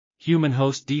human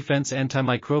host defense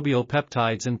antimicrobial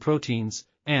peptides and proteins,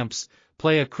 AMPs,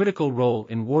 play a critical role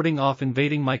in warding off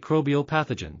invading microbial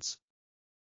pathogens.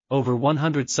 Over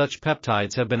 100 such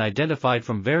peptides have been identified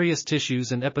from various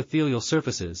tissues and epithelial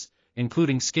surfaces,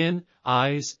 including skin,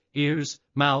 eyes, ears,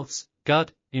 mouths,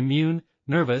 gut, immune,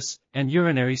 nervous, and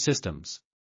urinary systems.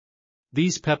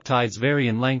 These peptides vary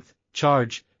in length,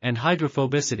 charge, and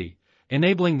hydrophobicity,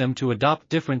 enabling them to adopt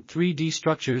different 3D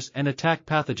structures and attack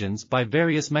pathogens by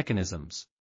various mechanisms.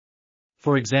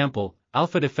 For example,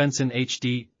 alpha-defensin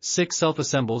HD, 6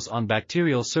 self-assembles on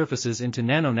bacterial surfaces into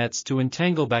nanonets to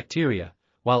entangle bacteria,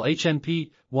 while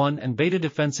HNP1 and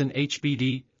beta-defensin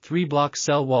HBD, 3 block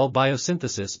cell wall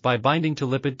biosynthesis by binding to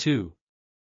lipid 2.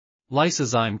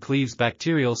 Lysozyme cleaves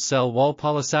bacterial cell wall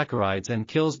polysaccharides and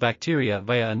kills bacteria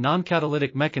via a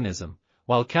non-catalytic mechanism,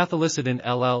 while cathelicidin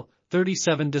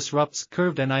LL37 disrupts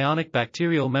curved and ionic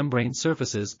bacterial membrane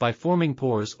surfaces by forming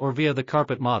pores or via the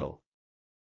carpet model.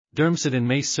 Dermcidin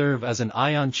may serve as an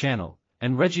ion channel,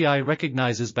 and Regii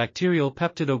recognizes bacterial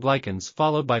peptidoglycans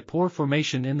followed by pore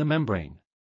formation in the membrane.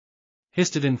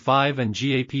 Histidin 5 and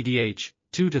GAPDH,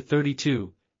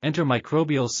 2-32, enter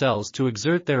microbial cells to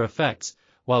exert their effects,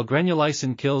 while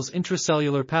granulysin kills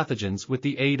intracellular pathogens with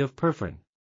the aid of perforin.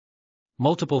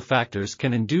 Multiple factors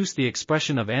can induce the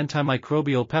expression of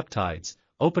antimicrobial peptides,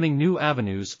 opening new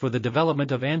avenues for the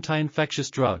development of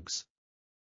anti-infectious drugs.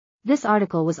 This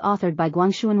article was authored by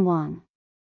Guangshun Wang.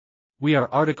 We are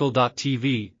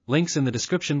RTCLTV, links in the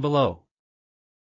description below.